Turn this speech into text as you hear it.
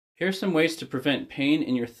Here are some ways to prevent pain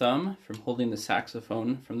in your thumb from holding the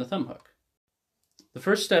saxophone from the thumb hook. The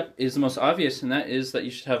first step is the most obvious, and that is that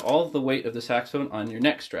you should have all of the weight of the saxophone on your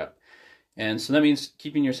neck strap. And so that means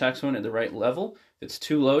keeping your saxophone at the right level. If it's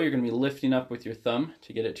too low, you're going to be lifting up with your thumb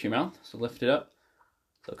to get it to your mouth. So lift it up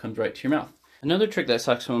so it comes right to your mouth. Another trick that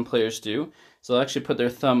saxophone players do is they'll actually put their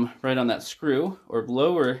thumb right on that screw or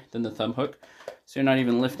lower than the thumb hook, so you're not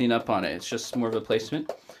even lifting up on it. It's just more of a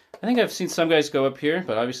placement. I think I've seen some guys go up here,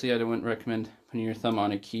 but obviously I wouldn't recommend putting your thumb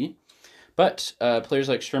on a key. But players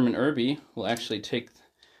like Sherman Irby will actually take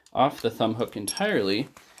off the thumb hook entirely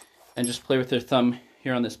and just play with their thumb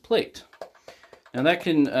here on this plate. Now that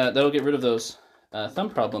can that'll get rid of those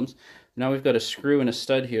thumb problems. Now we've got a screw and a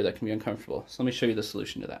stud here that can be uncomfortable. So let me show you the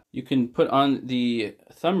solution to that. You can put on the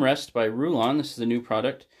thumb rest by Rulon. This is a new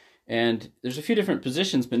product. And there's a few different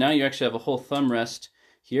positions, but now you actually have a whole thumb rest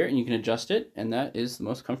here and you can adjust it. And that is the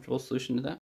most comfortable solution to that.